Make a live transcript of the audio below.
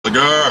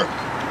Gallagher!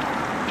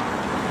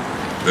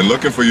 Been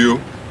looking for you.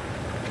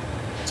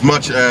 As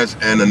much as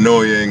an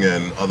annoying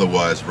and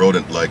otherwise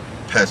rodent-like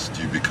pest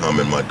you become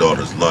in my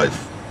daughter's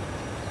life,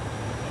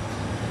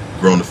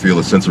 grown to feel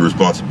a sense of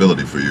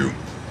responsibility for you.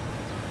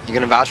 You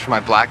gonna vouch for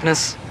my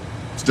blackness?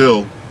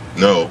 Still,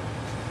 no.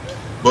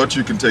 But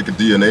you can take a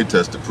DNA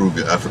test to prove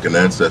your African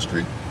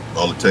ancestry.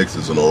 All it takes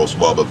is an oral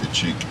swab of your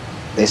cheek.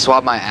 They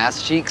swab my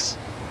ass cheeks?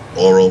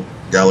 Oral,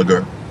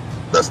 Gallagher,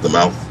 that's the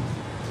mouth.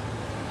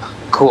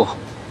 Cool.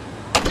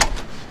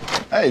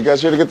 Hey, you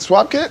guys here to get the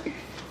swap kit?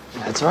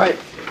 That's right.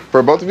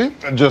 For both of you?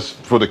 Just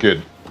for the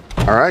kid.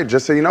 All right,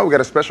 just so you know, we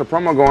got a special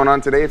promo going on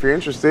today. If you're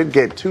interested,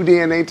 get 2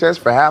 DNA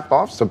tests for half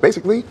off. So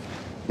basically,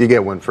 you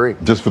get 1 free.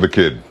 Just for the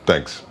kid,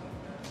 thanks.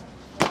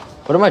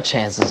 What are my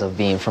chances of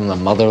being from the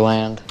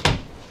motherland?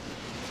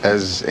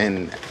 As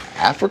in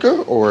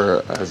Africa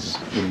or as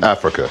in...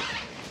 Africa.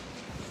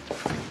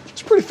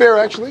 It's pretty fair,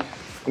 actually.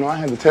 You know, I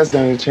had the test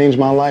done and it changed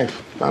my life.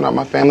 Found out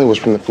my family was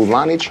from the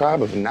Fulani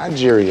tribe of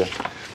Nigeria.